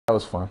That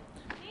was fun.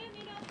 And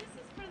you know, this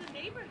is for the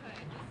neighborhood.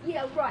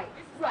 Yeah, right,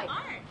 right.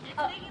 Art. It's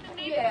making the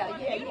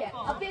neighborhood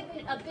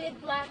beautiful. A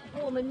big black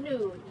woman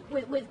nude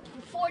with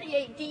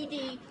 48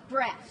 DD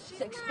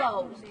breasts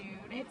exposed.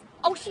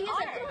 Oh, she is.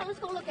 Come on, let's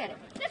go look at it.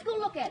 Let's go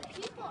look at it.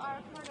 People are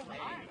a part of art.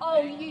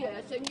 Oh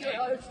yes, and you're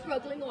a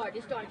struggling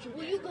artist, aren't you?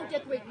 Will you go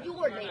decorate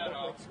your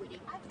neighborhood,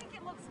 sweetie? I think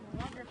it looks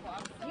wonderful.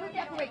 You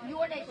decorate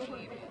your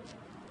neighborhood.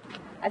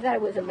 I thought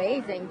it was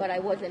amazing, but I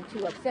wasn't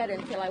too upset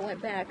until I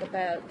went back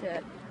about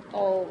a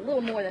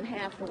little more than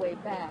half the way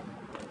back,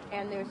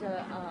 and there's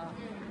a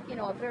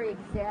very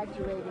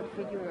exaggerated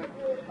figure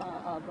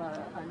of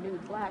a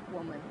nude black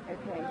woman.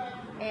 Okay,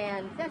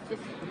 and that's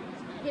just,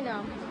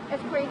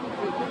 that's crazy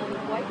for you.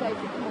 These white guys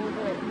that come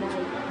over at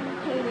night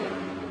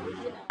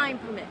painting, sign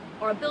permit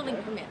or a building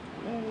permit.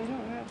 No, you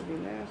don't have to be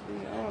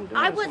nasty.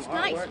 I was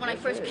nice when I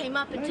first came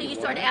up until you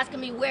started asking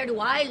me where do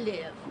I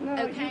live. No,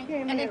 okay, you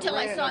came and until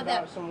I saw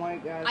that some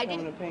white guys I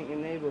coming to paint your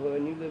neighborhood,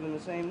 and you live in the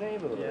same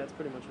neighborhood. Yeah, that's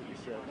pretty much what you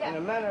said. Yeah. And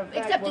a matter of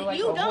fact, Except we're that like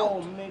you a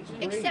whole don't. mixed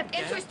breed. Except,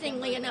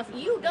 interestingly enough,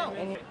 you don't.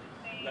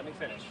 Let me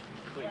finish,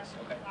 please.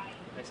 Okay.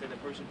 They said the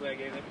person who I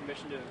gave them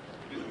permission to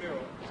do the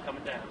mural is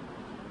coming down.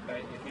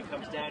 Okay. If he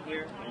comes down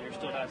here and you're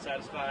still not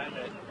satisfied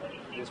that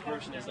this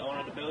person is the owner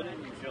of the building,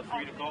 you feel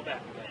free to call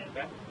back again.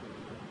 Okay.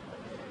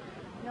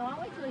 No, I'll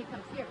wait till he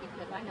comes here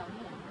because I know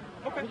him.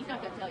 Okay. He's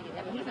not going to tell you.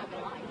 I mean, he's not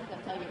going to lie. He's going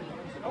to tell you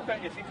he Okay.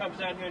 If he comes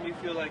down here and you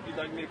feel like you'd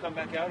like me to come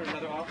back out or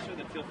another officer,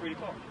 then feel free to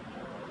call.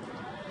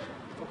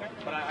 Okay.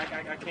 But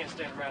I can't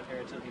stand around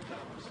here until he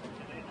comes.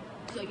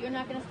 So you're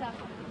not going to stop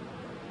him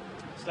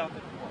Stop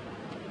it.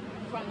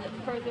 from the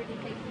further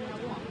dictation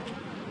of law?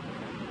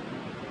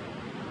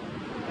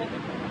 I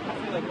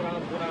feel like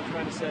what I'm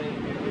trying to say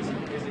is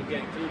it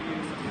getting through to you?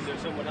 Is there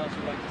someone else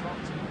you'd like to talk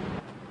to?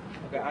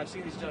 Okay, I've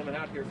seen these gentlemen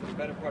out here for the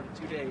better part of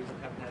 2 days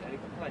and haven't had any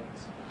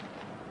complaints.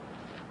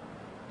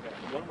 Okay,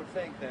 one would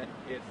think that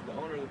if the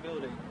owner of the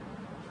building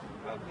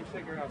could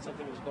figure out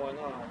something was going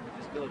on with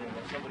this building,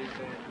 that somebody's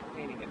been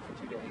painting it for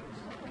 2 days.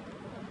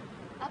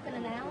 Up in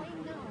an alley?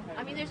 No.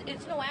 I mean,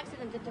 it's no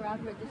accident that they're out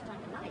here at this time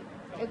of night.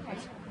 Okay.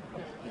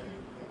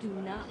 Do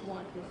not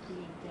want this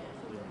being done.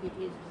 It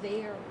is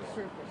their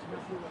surface, not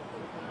yours.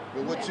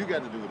 But what you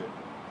got to do with it?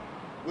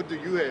 What do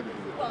you have to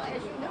do with it? Well,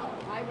 as you know,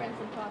 I rent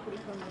some property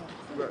from them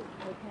too. Right.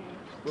 Okay.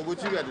 But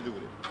what you got to do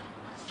with it?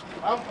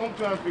 I'm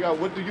trying to figure out,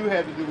 what do you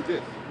have to do with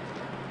this?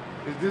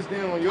 Is this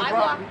down on your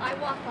property? I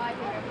walk by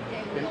here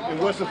every day. And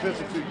what's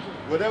offensive to you?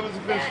 Whatever's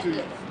offensive to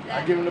you,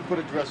 I get them to put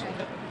a dress on.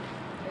 Okay.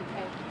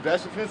 If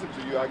that's offensive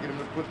to you, I get them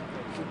to put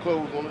some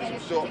clothes on it,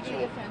 some shorts on.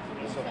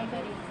 When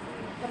somebody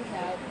comes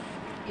out,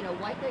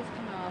 white guys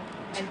come out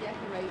and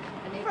decorate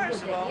a neighborhood.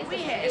 First of all, we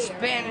had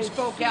Spanish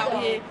folk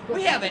out here.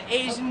 We have an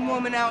Asian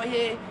woman out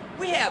here.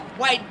 We have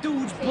white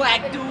dudes,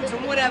 black dudes,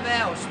 and whatever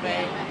else,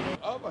 man.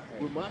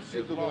 With my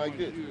shit looking like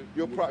this,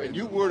 and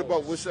you worried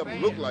about what something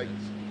look like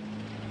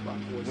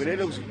when it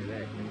looks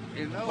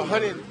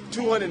 100,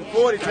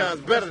 240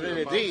 times better than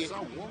it did.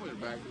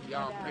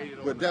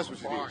 But that's what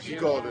she did. She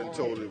called her and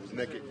told her it was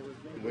naked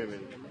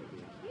women.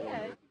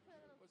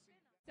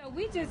 So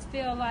we just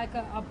feel like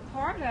a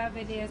part of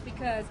it is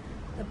because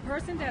the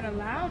person that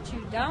allowed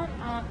you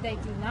they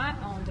do not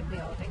own the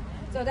building.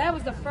 So that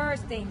was the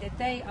first thing, that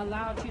they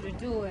allowed you to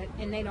do it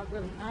and they don't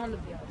really own the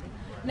building.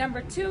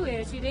 Number two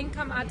is you didn't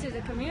come out to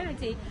the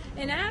community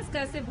and ask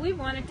us if we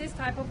wanted this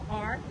type of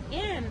art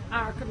in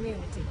our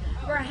community.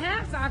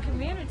 Perhaps our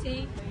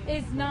community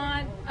is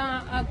not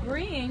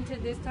agreeing to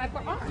this type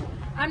of art.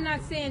 I'm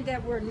not saying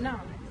that we're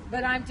not,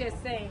 but I'm just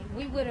saying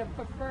we would have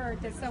preferred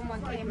that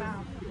someone came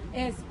out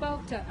and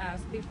spoke to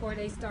us before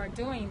they start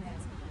doing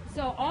this.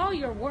 So all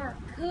your work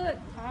could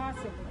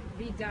possibly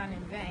be done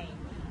in vain.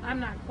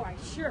 I'm not quite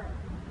sure.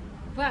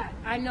 But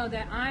I know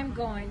that I'm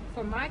going,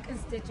 for my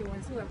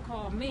constituents who have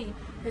called me,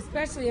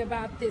 especially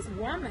about this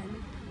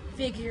woman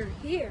figure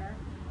here,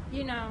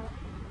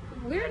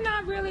 we're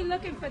not really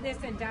looking for this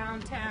in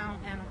downtown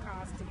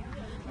Anacostia.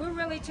 We're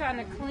really trying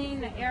to clean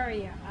the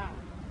area up.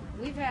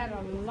 We've had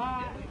a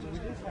lot. We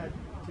just had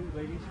two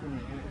ladies from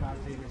the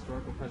Anacostia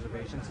Historical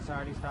Preservation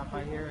Society stop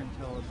by here and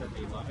tell us that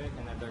they love it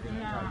and that they're going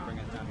to try to bring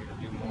us down here to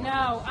do more.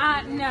 No.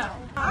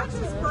 I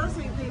just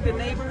personally think the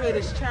neighborhood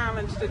is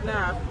challenged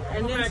enough,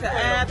 and then to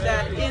add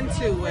that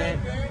into it,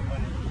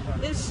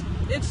 it's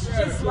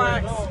just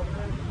like,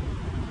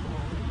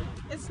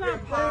 it's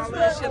not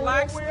polished, it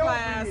lacks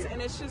class,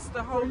 and it's just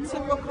the whole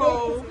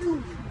typical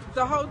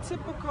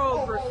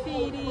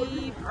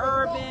graffiti,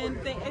 urban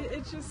thing.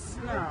 It's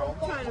just, no.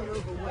 I'm trying to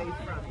move away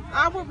from it.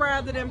 I would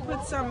rather than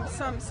put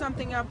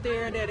something up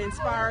there that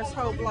inspires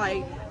hope,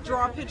 like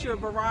draw a picture of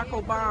Barack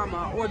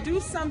Obama, or do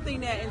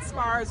something that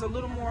inspires a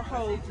little more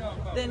hope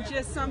than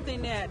just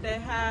something that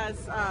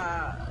has,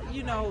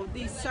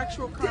 these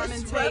sexual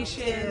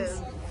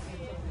connotations.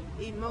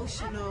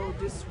 Emotional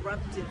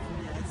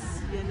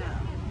disruptiveness, You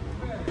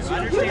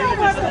know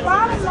what, the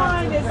bottom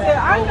line is that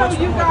I know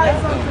you guys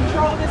don't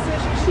control this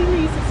issue. She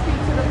needs to speak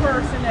to the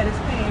person that is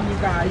paying you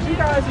guys. You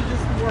guys are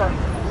just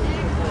workers.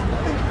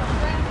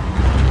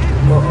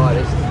 More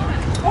artists.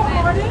 Or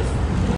artists.